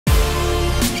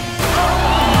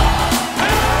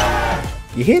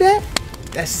You hear that?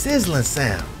 That sizzling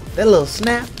sound. That little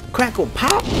snap, crackle,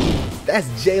 pop. That's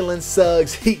Jalen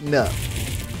Suggs heating up.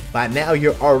 By now,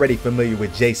 you're already familiar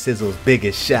with Jay Sizzle's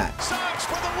biggest shot. Suggs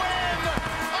for the win.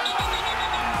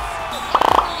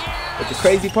 But the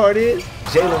crazy part is,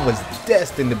 Jalen was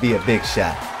destined to be a big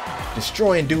shot,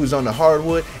 destroying dudes on the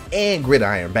hardwood and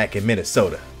gridiron back in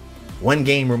Minnesota. One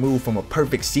game removed from a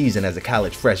perfect season as a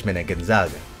college freshman at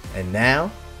Gonzaga. And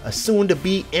now, a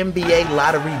soon-to-be NBA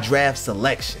lottery draft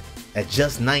selection. At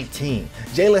just 19,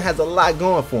 Jalen has a lot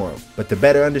going for him. But to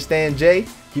better understand Jay,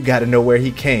 you gotta know where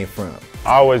he came from.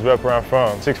 I always rep where I'm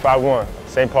from, 651,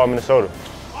 St. Paul, Minnesota.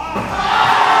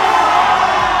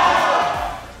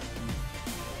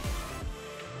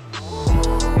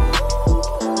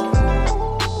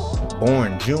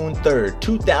 Born June 3rd,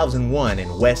 2001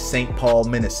 in West St. Paul,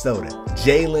 Minnesota,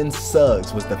 Jalen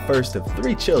Suggs was the first of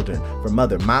 3 children from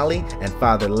mother Molly and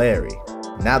father Larry.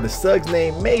 Now the Suggs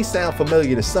name may sound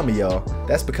familiar to some of y'all.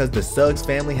 That's because the Suggs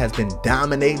family has been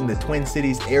dominating the Twin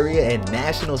Cities area and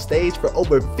national stage for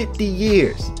over 50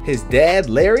 years. His dad,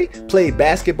 Larry, played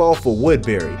basketball for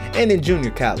Woodbury and in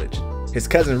junior college. His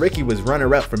cousin Ricky was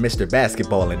runner-up for Mr.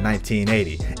 Basketball in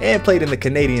 1980 and played in the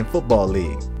Canadian Football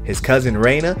League. His cousin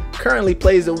Raina currently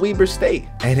plays at Weber State.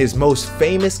 And his most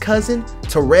famous cousin,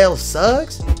 Terrell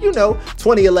Suggs, you know,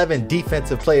 2011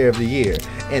 Defensive Player of the Year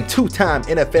and 2-time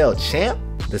NFL champ.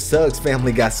 The Suggs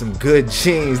family got some good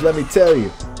genes, let me tell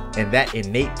you. And that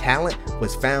innate talent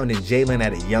was found in Jalen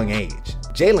at a young age.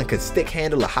 Jalen could stick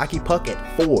handle a hockey puck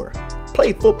at 4,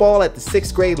 played football at the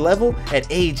 6th grade level at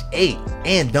age 8,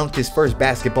 and dunked his first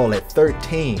basketball at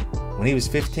 13. When he was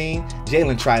 15,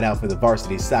 Jalen tried out for the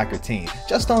varsity soccer team,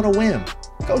 just on a whim.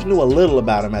 Coach knew a little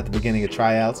about him at the beginning of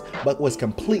tryouts, but was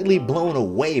completely blown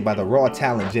away by the raw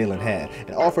talent Jalen had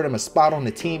and offered him a spot on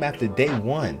the team after day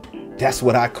 1. That's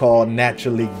what I call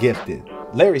naturally gifted.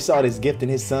 Larry saw this gift in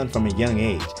his son from a young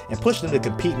age and pushed him to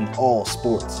compete in all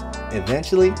sports.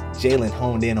 Eventually, Jalen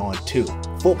honed in on 2,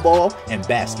 football and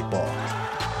basketball.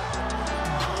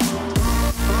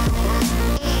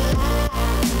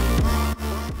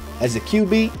 As a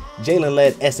QB, Jalen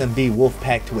led SMB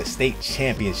Wolfpack to a state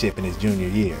championship in his junior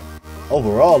year.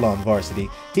 Overall on varsity,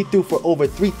 he threw for over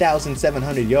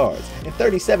 3,700 yards and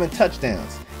 37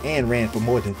 touchdowns, and ran for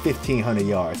more than 1,500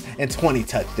 yards and 20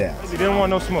 touchdowns. He didn't want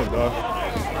no smoke, dog.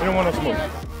 He didn't want no smoke.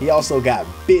 He also got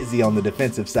busy on the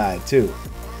defensive side too,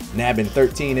 nabbing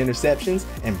 13 interceptions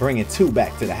and bringing 2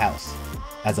 back to the house.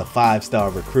 As a 5-star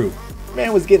recruit,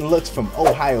 man was getting looks from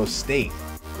Ohio State,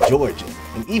 Georgia,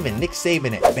 and even Nick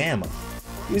Saban at Bama.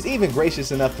 He was even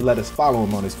gracious enough to let us follow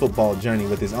him on his football journey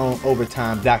with his own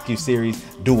overtime docu-series,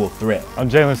 Dual Threat. I'm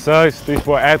Jalen Suggs,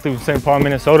 3-sport athlete from St. Paul,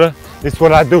 Minnesota. This is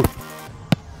what I do.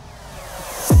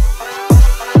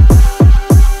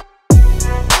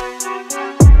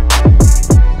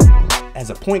 As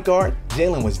a point guard,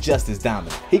 Jalen was just as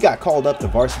dominant. He got called up to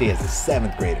varsity as a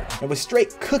 7th grader and was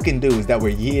straight cooking dudes that were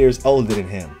years older than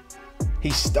him. He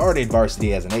started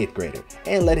varsity as an 8th grader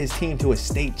and led his team to a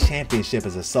state championship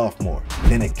as a sophomore,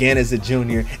 then again as a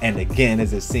junior and again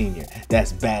as a senior.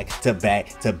 That's back to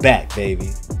back to back, baby.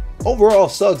 Overall,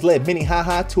 Suggs led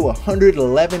Minnehaha to a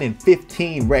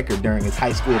 111-15 record during his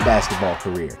high school basketball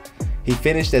career. He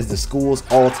finished as the school's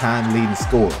all-time leading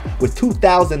scorer with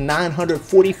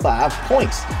 2,945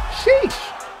 points. Sheesh!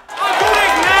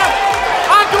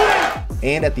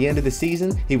 And at the end of the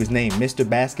season, he was named Mr.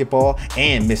 Basketball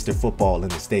and Mr. Football in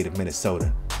the state of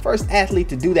Minnesota. First athlete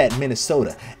to do that in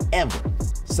Minnesota, ever.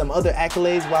 Some other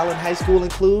accolades while in high school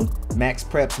include Max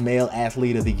Prep's Male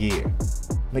Athlete of the Year,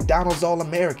 McDonald's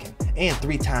All-American, and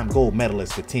 3-time gold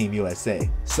medalist for Team USA.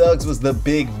 Suggs was the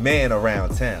big man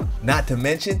around town. Not to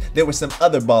mention, there were some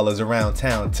other ballers around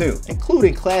town too,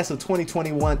 including class of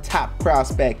 2021 top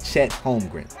prospect Chet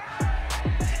Holmgren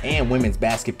and women's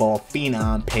basketball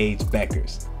phenom Paige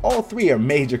Bueckers. All 3 are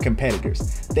major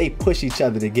competitors. They push each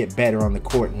other to get better on the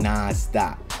court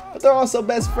non-stop, but they're also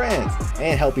best friends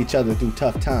and help each other through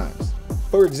tough times.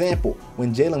 For example,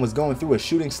 when Jalen was going through a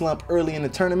shooting slump early in the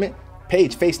tournament,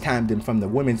 Paige FaceTimed him from the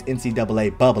women's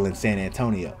NCAA bubble in San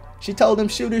Antonio. She told him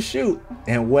shoot or shoot,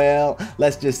 and well,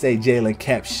 let's just say Jalen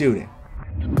kept shooting.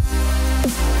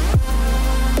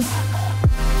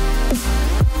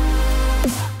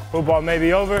 Football may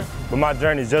be over, but my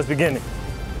journey is just beginning.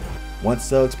 Once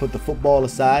Suggs put the football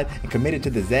aside and committed to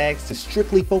the Zags to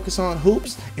strictly focus on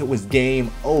hoops, it was game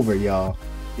over, y'all.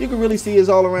 You could really see his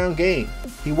all-around game.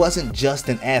 He wasn't just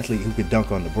an athlete who could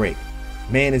dunk on the break.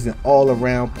 Man is an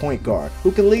all-around point guard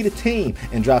who can lead a team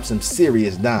and drop some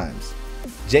serious dimes.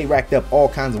 Jay racked up all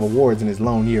kinds of awards in his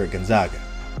lone year at Gonzaga.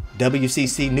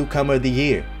 WCC Newcomer of the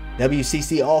Year,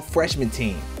 WCC All-Freshman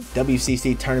Team,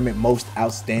 WCC Tournament Most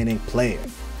Outstanding Player.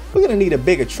 We're gonna need a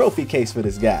bigger trophy case for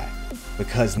this guy,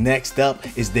 because next up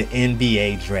is the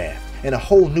NBA Draft, and a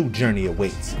whole new journey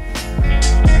awaits.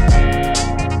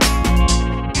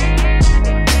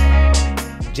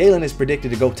 Jalen is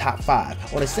predicted to go top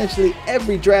 5 on essentially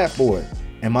every draft board,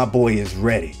 and my boy is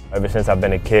ready. Ever since I've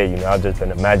been a kid, I've just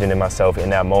been imagining myself in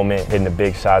that moment, hitting the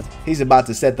big shots. He's about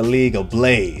to set the league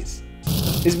ablaze.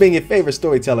 This being your favorite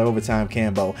storyteller, Overtime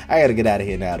Cambo. I gotta get out of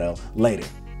here now though. Later.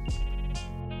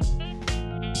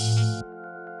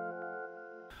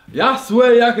 Y'all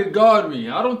swear y'all could guard me.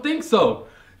 I don't think so.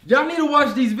 Y'all need to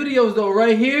watch these videos though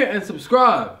right here and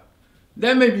subscribe.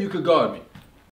 Then maybe you could guard me.